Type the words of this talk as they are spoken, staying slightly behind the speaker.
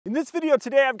In this video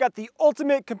today, I've got the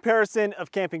ultimate comparison of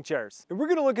camping chairs. And we're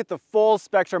gonna look at the full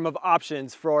spectrum of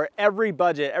options for every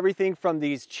budget, everything from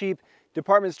these cheap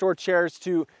department store chairs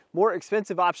to more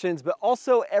expensive options, but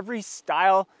also every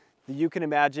style that you can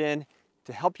imagine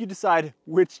to help you decide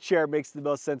which chair makes the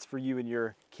most sense for you and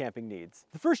your camping needs.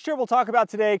 The first chair we'll talk about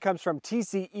today comes from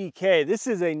TCEK. This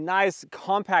is a nice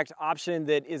compact option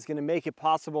that is gonna make it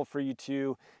possible for you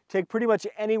to take pretty much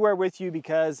anywhere with you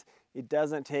because it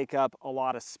doesn't take up a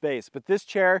lot of space. But this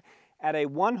chair at a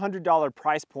 $100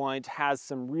 price point has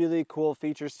some really cool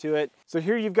features to it. So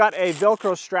here you've got a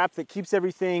Velcro strap that keeps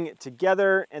everything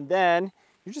together, and then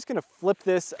you're just gonna flip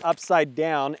this upside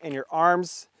down and your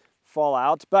arms fall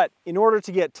out. But in order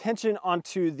to get tension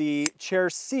onto the chair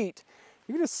seat,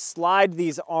 you're gonna slide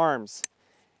these arms.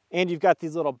 And you've got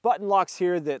these little button locks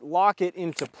here that lock it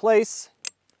into place.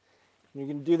 You're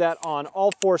gonna do that on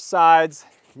all four sides.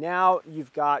 Now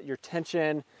you've got your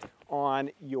tension on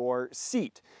your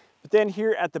seat. But then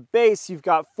here at the base, you've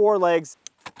got four legs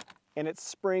and it's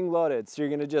spring loaded. So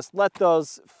you're gonna just let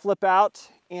those flip out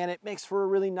and it makes for a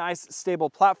really nice stable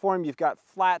platform. You've got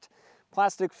flat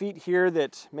plastic feet here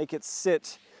that make it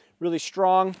sit really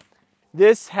strong.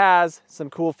 This has some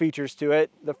cool features to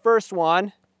it. The first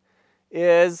one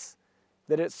is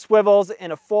that it swivels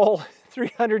in a full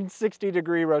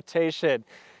 360-degree rotation.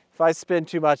 If I spin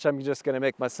too much, I'm just gonna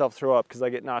make myself throw up because I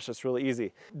get nauseous really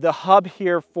easy. The hub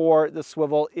here for the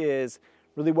swivel is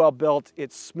really well built,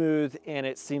 it's smooth, and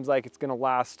it seems like it's gonna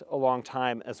last a long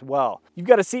time as well. You've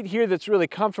got a seat here that's really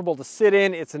comfortable to sit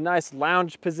in. It's a nice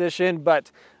lounge position,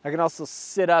 but I can also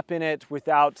sit up in it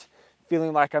without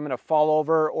feeling like I'm gonna fall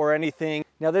over or anything.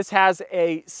 Now this has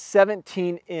a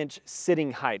 17-inch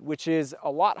sitting height, which is a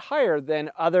lot higher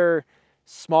than other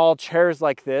small chairs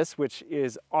like this, which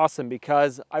is awesome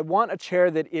because I want a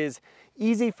chair that is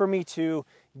easy for me to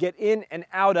get in and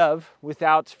out of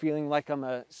without feeling like I'm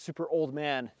a super old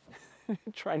man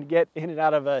trying to get in and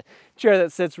out of a chair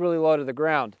that sits really low to the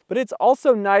ground. But it's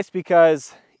also nice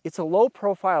because it's a low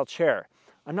profile chair.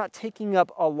 I'm not taking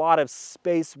up a lot of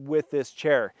space with this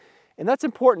chair. And that's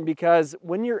important because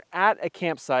when you're at a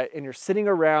campsite and you're sitting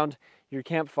around your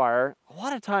campfire, a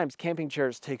lot of times camping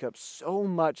chairs take up so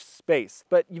much space.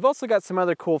 But you've also got some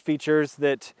other cool features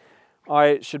that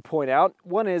I should point out.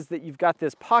 One is that you've got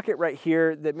this pocket right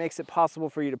here that makes it possible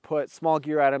for you to put small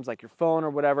gear items like your phone or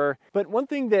whatever. But one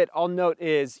thing that I'll note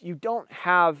is you don't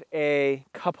have a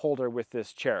cup holder with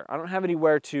this chair. I don't have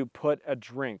anywhere to put a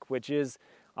drink, which is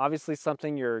obviously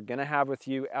something you're gonna have with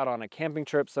you out on a camping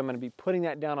trip. So I'm gonna be putting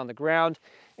that down on the ground.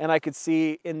 And I could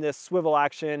see in this swivel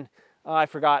action, I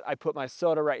forgot I put my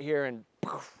soda right here and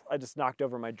poof, I just knocked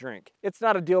over my drink. It's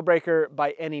not a deal breaker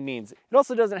by any means. It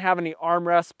also doesn't have any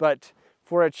armrests, but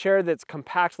for a chair that's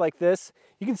compact like this,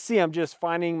 you can see I'm just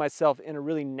finding myself in a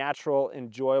really natural,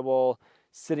 enjoyable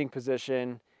sitting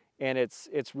position, and it's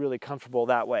really comfortable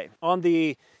that way. On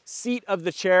the seat of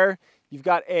the chair, you've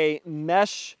got a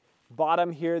mesh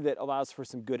bottom here that allows for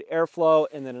some good airflow,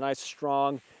 and then a nice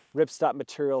strong ripstop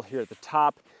material here at the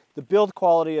top. The build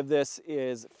quality of this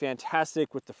is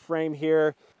fantastic with the frame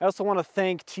here. I also want to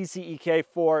thank TCEK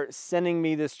for sending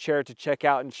me this chair to check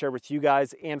out and share with you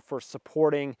guys, and for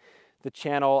supporting the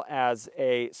channel as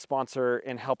a sponsor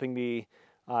and helping me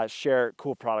share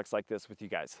cool products like this with you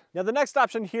guys. Now the next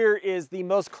option here is the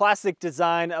most classic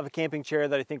design of a camping chair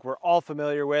that I think we're all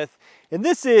familiar with. And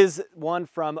this is one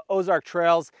from Ozark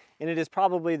Trails, and it is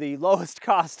probably the lowest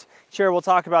cost chair we'll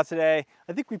talk about today.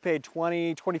 I think we paid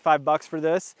 20, 25 bucks for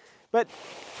this. But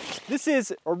this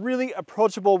is a really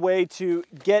approachable way to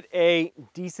get a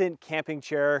decent camping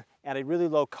chair at a really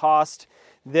low cost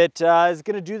that is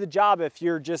gonna do the job if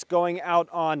you're just going out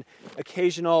on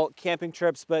occasional camping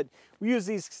trips. But we use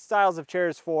these styles of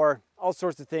chairs for all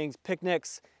sorts of things: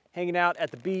 picnics, hanging out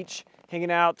at the beach,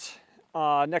 hanging out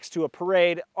next to a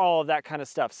parade, all of that kind of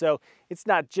stuff. So it's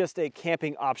not just a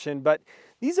camping option, but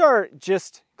these are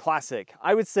just classic.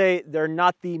 I would say they're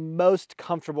not the most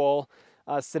comfortable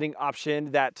sitting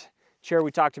option. That chair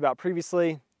we talked about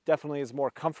previously definitely is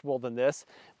more comfortable than this,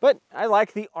 but I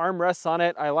like the armrests on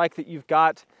it. I like that you've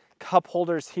got cup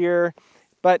holders here.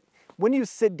 But when you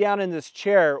sit down in this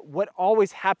chair, what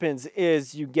always happens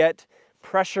is you get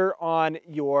pressure on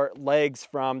your legs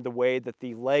from the way that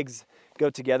the legs go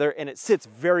together, and it sits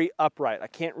very upright. I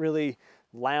can't really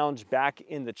lounge back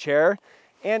in the chair.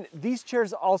 And these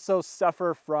chairs also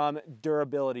suffer from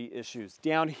durability issues.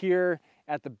 Down here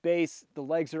at the base, the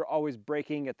legs are always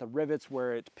breaking at the rivets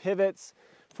where it pivots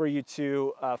for you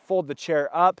to fold the chair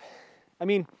up. I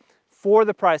mean, for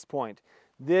the price point,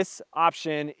 this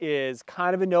option is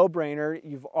kind of a no-brainer.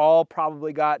 You've all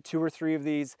probably got 2 or 3 of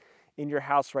these in your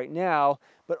house right now,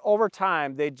 but over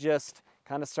time they just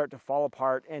kind of start to fall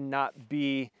apart and not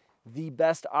be the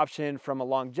best option from a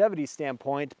longevity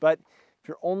standpoint. But if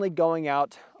you're only going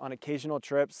out on occasional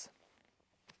trips,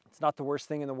 it's not the worst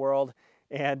thing in the world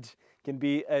and can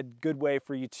be a good way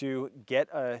for you to get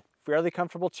a fairly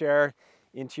comfortable chair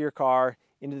into your car,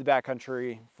 into the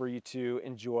backcountry for you to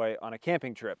enjoy on a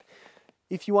camping trip.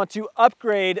 If you want to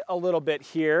upgrade a little bit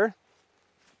here,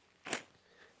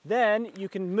 then you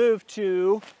can move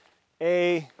to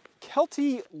a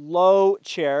Kelty low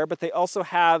chair, but they also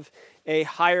have a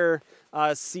higher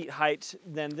seat height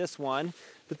than this one.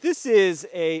 But this is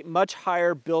a much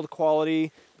higher build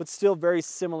quality, but still very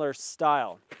similar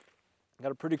style.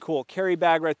 Got a pretty cool carry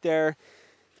bag right there.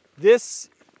 This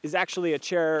is actually a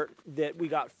chair that we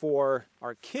got for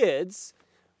our kids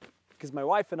because my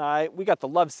wife and I, we got the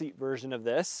love seat version of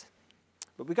this,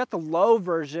 but we got the low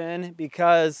version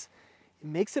because it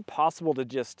makes it possible to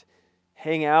just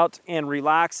hang out and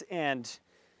relax and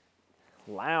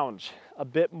lounge a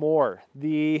bit more.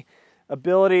 The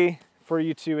ability for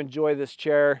you to enjoy this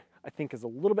chair, I think, is a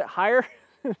little bit higher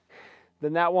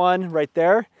than that one right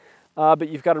there. But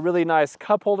you've got a really nice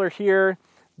cup holder here.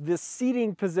 The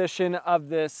seating position of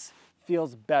this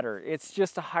feels better. It's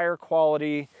just a higher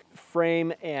quality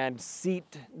frame and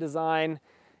seat design.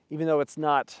 Even though it's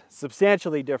not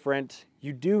substantially different,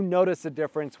 you do notice a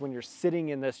difference when you're sitting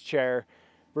in this chair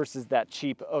versus that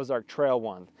cheap Ozark Trail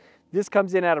one. This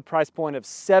comes in at a price point of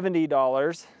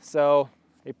 $70, so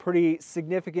a pretty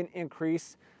significant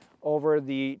increase over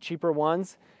the cheaper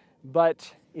ones.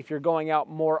 But if you're going out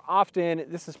more often,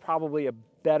 this is probably a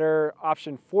better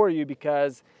option for you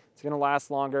because it's gonna last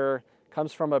longer,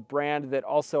 comes from a brand that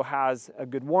also has a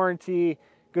good warranty,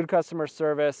 good customer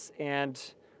service, and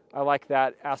I like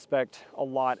that aspect a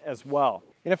lot as well.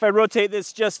 And if I rotate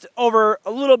this just over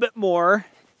a little bit more,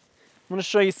 I'm gonna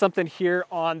show you something here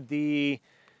on the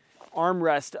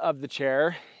armrest of the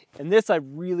chair. And this I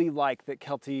really like that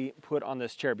Kelty put on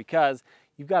this chair because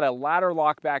you've got a ladder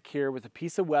lock back here with a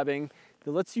piece of webbing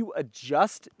that lets you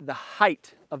adjust the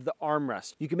height of the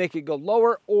armrest. You can make it go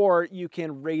lower or you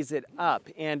can raise it up.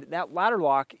 And that ladder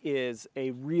lock is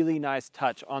a really nice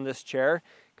touch on this chair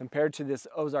compared to this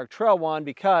Ozark Trail one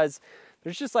because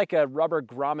there's just like a rubber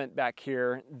grommet back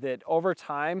here that over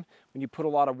time, when you put a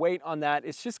lot of weight on that,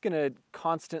 it's just gonna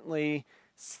constantly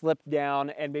slip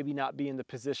down and maybe not be in the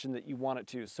position that you want it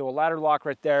to. So a ladder lock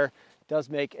right there does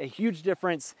make a huge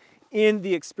difference in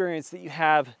the experience that you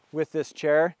have with this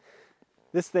chair.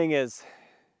 This thing is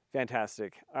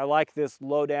fantastic. I like this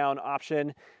low down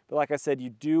option, but like I said, you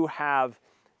do have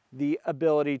the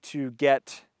ability to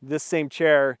get this same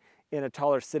chair in a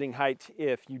taller sitting height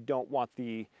if you don't want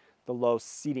the low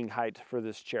seating height for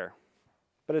this chair.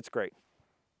 But it's great.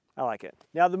 I like it.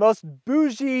 Now, the most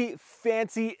bougie,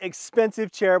 fancy, expensive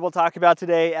chair we'll talk about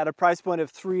today at a price point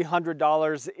of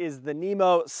 $300 is the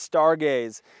Nemo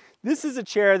Stargaze. This is a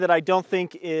chair that I don't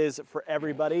think is for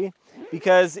everybody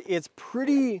because it's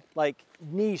pretty like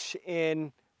niche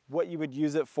in what you would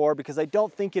use it for because I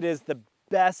don't think it is the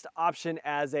best option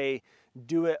as a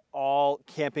do-it-all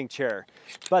camping chair.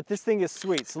 But this thing is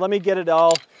sweet. So let me get it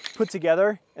all put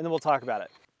together and then we'll talk about it.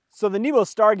 So the Nemo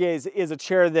Stargaze is a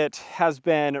chair that has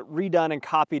been redone and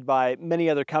copied by many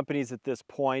other companies at this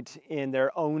point in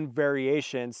their own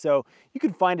variation. So you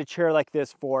can find a chair like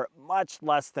this for much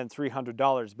less than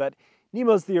 $300, but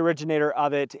Nemo's the originator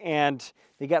of it and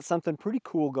they got something pretty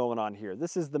cool going on here.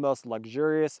 This is the most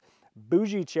luxurious,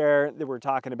 bougie chair that we're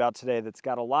talking about today that's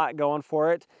got a lot going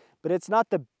for it, but it's not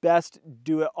the best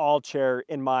do-it-all chair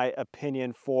in my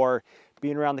opinion for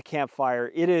being around the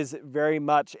campfire. It is very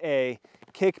much a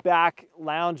kick back,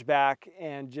 lounge back,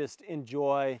 and just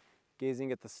enjoy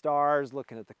gazing at the stars,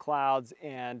 looking at the clouds,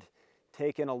 and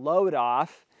taking a load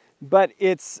off. But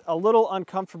it's a little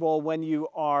uncomfortable when you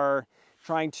are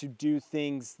trying to do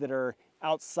things that are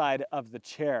outside of the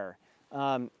chair.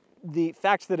 The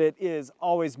fact that it is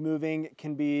always moving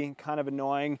can be kind of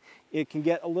annoying. It can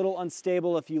get a little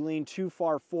unstable if you lean too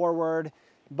far forward,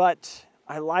 but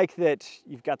I like that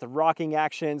you've got the rocking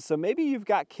action. So maybe you've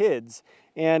got kids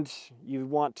and you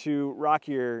want to rock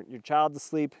your child to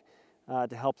sleep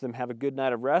to help them have a good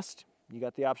night of rest. You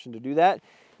got the option to do that.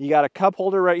 You got a cup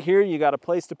holder right here. You got a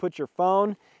place to put your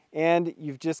phone, and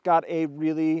you've just got a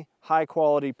really high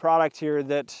quality product here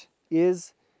that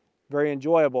is very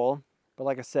enjoyable. But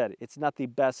like I said, it's not the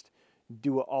best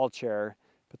do-it-all chair,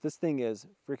 but this thing is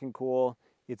freaking cool.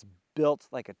 It's built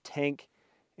like a tank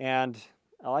and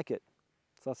I like it.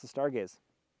 So that's the Stargaze.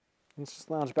 Let's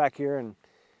just lounge back here and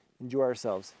enjoy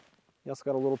ourselves. You also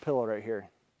got a little pillow right here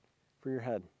for your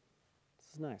head.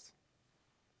 This is nice.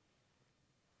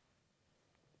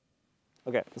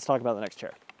 Okay, let's talk about the next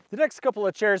chair. The next couple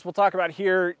of chairs we'll talk about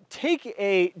here, take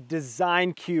a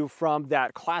design cue from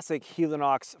that classic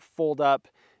Helinox fold-up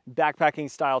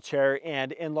backpacking style chair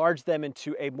and enlarge them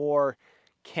into a more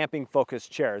camping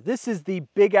focused chair. This is the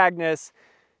Big Agnes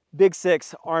Big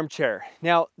 6 armchair.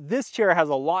 Now, this chair has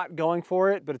a lot going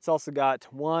for it, but it's also got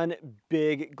one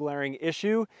big glaring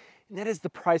issue, and that is the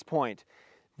price point.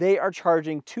 They are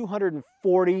charging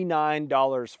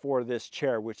 $249 for this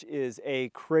chair, which is a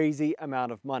crazy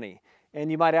amount of money.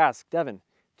 And you might ask, Devin,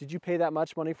 did you pay that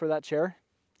much money for that chair?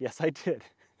 Yes, I did,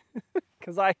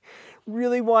 because I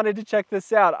really wanted to check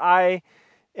this out. I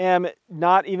am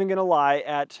not even gonna lie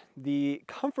at the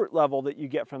comfort level that you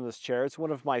get from this chair. It's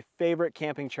one of my favorite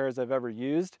camping chairs I've ever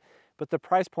used, but the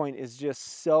price point is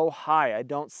just so high. I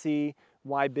don't see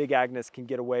why Big Agnes can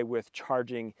get away with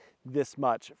charging this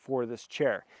much for this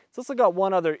chair. It's also got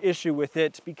one other issue with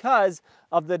it because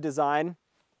of the design.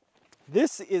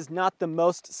 This is not the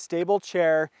most stable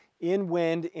chair in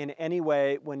wind in any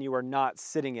way when you are not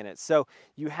sitting in it. So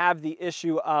you have the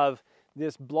issue of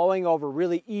this blowing over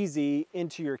really easy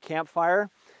into your campfire.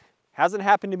 Hasn't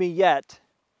happened to me yet,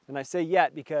 and I say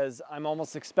yet because I'm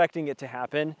almost expecting it to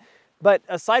happen. But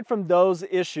aside from those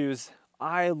issues,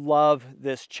 I love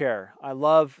this chair. I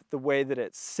love the way that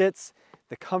it sits,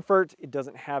 the comfort. It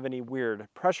doesn't have any weird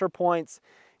pressure points.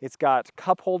 It's got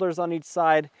cup holders on each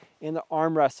side, and the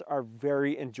armrests are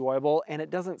very enjoyable, and it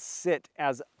doesn't sit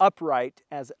as upright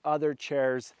as other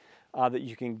chairs that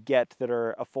you can get that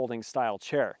are a folding style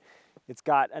chair. It's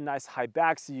got a nice high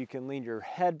back so you can lean your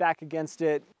head back against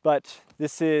it, but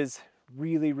this is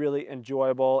really, really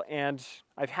enjoyable, and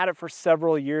I've had it for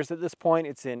several years at this point.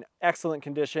 It's in excellent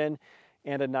condition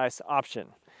and a nice option.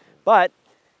 But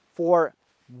for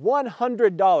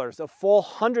 $100, a full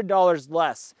 $100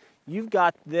 less, you've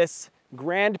got this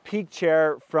Grand Peak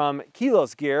chair from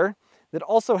Kilos Gear that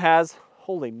also has,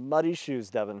 holy muddy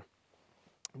shoes, Devin,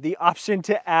 the option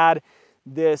to add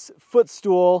this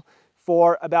footstool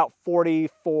for about $44,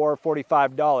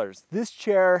 $45. This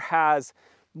chair has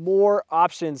more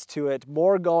options to it,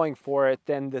 more going for it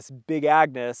than this Big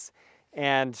Agnes.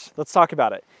 And let's talk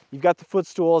about it. You've got the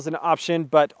footstool as an option,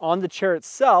 but on the chair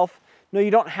itself, no,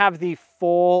 you don't have the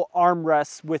full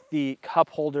armrests with the cup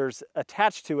holders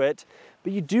attached to it,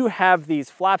 but you do have these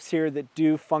flaps here that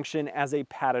do function as a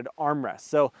padded armrest.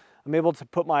 So I'm able to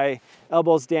put my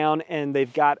elbows down and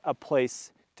they've got a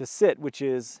place to sit, which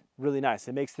is really nice.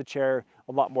 It makes the chair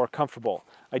a lot more comfortable.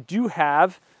 I do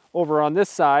have over on this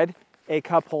side a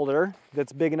cup holder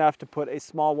that's big enough to put a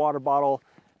small water bottle,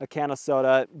 a can of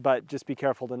soda, but just be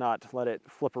careful to not let it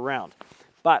flip around.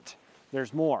 But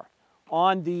there's more.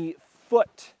 On the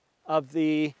foot of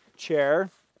the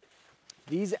chair,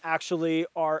 these actually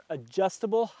are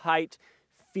adjustable height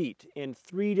feet in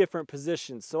 3 different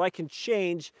positions. So I can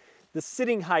change the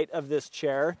sitting height of this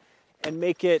chair and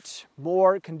make it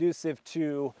more conducive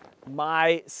to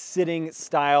my sitting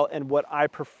style and what I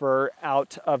prefer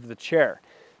out of the chair.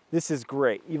 This is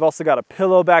great. You've also got a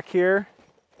pillow back here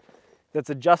that's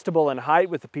adjustable in height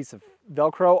with a piece of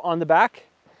Velcro on the back.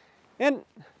 And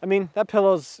I mean, that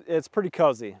it's pretty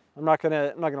cozy. I'm not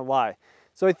gonna lie.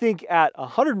 So I think at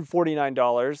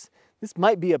 $149, this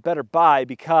might be a better buy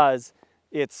because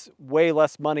it's way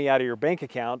less money out of your bank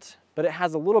account, but it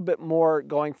has a little bit more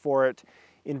going for it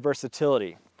in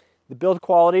versatility. The build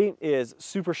quality is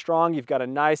super strong. You've got a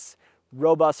nice,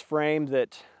 robust frame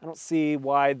that I don't see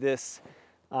why this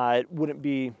wouldn't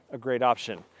be a great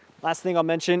option. Last thing I'll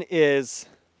mention is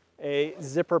a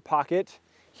zipper pocket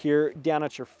here down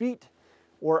at your feet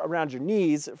or around your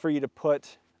knees for you to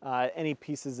put any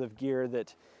pieces of gear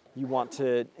that you want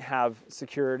to have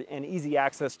secured and easy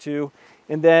access to.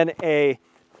 And then a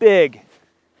big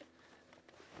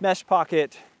mesh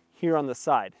pocket here on the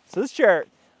side. So this chair,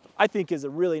 I think, is a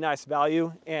really nice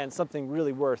value and something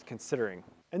really worth considering.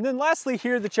 And then lastly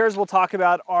here, the chairs we'll talk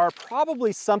about are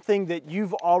probably something that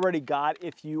you've already got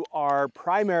if you are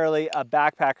primarily a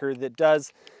backpacker that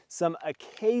does some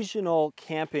occasional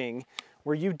camping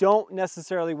where you don't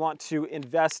necessarily want to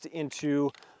invest into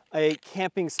a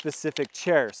camping specific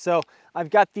chair. So I've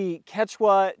got the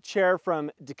Quechua chair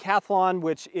from Decathlon,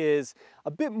 which is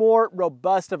a bit more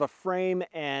robust of a frame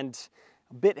and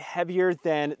a bit heavier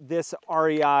than this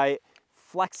REI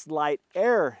Flex Light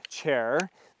Air chair.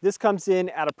 This comes in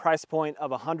at a price point of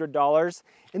 $100,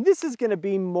 and this is gonna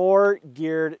be more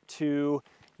geared to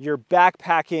your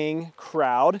backpacking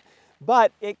crowd,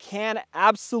 but it can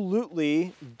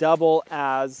absolutely double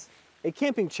as a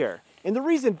camping chair. And the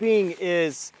reason being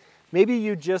is maybe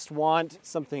you just want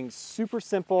something super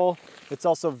simple. It's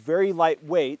also very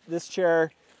lightweight. This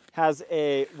chair has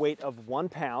a weight of 1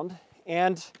 pound,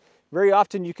 and Very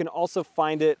often you can also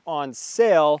find it on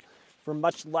sale for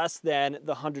much less than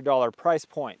the $100 price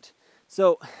point.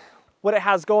 So what it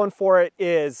has going for it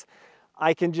is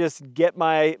I can just get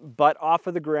my butt off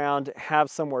of the ground, have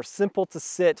somewhere simple to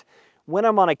sit when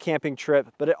I'm on a camping trip,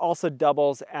 but it also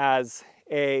doubles as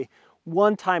a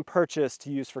one-time purchase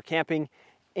to use for camping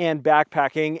and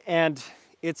backpacking, and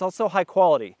it's also high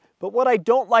quality. But what I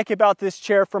don't like about this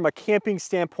chair from a camping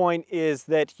standpoint is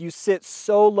that you sit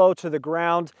so low to the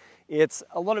ground. It's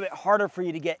a little bit harder for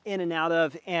you to get in and out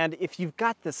of, and if you've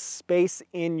got the space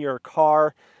in your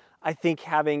car, I think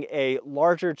having a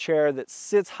larger chair that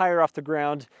sits higher off the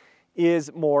ground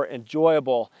is more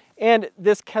enjoyable. And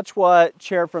this Quechua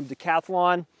chair from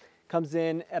Decathlon comes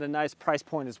in at a nice price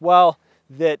point as well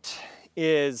that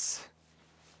is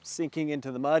sinking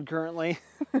into the mud currently.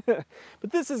 But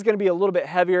this is going to be a little bit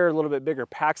heavier, a little bit bigger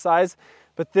pack size,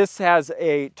 but this has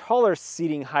a taller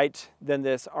seating height than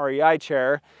this REI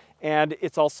chair, and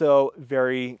it's also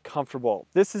very comfortable.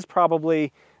 This is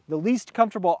probably the least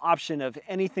comfortable option of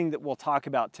anything that we'll talk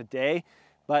about today,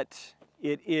 but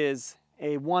it is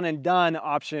a one and done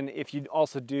option if you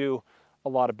also do a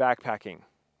lot of backpacking.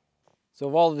 So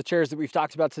of all of the chairs that we've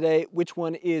talked about today, which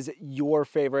one is your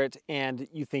favorite and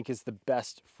you think is the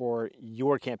best for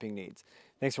your camping needs?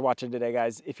 Thanks for watching today,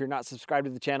 guys. If you're not subscribed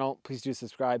to the channel, please do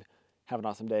subscribe. Have an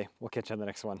awesome day. We'll catch you on the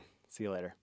next one. See you later.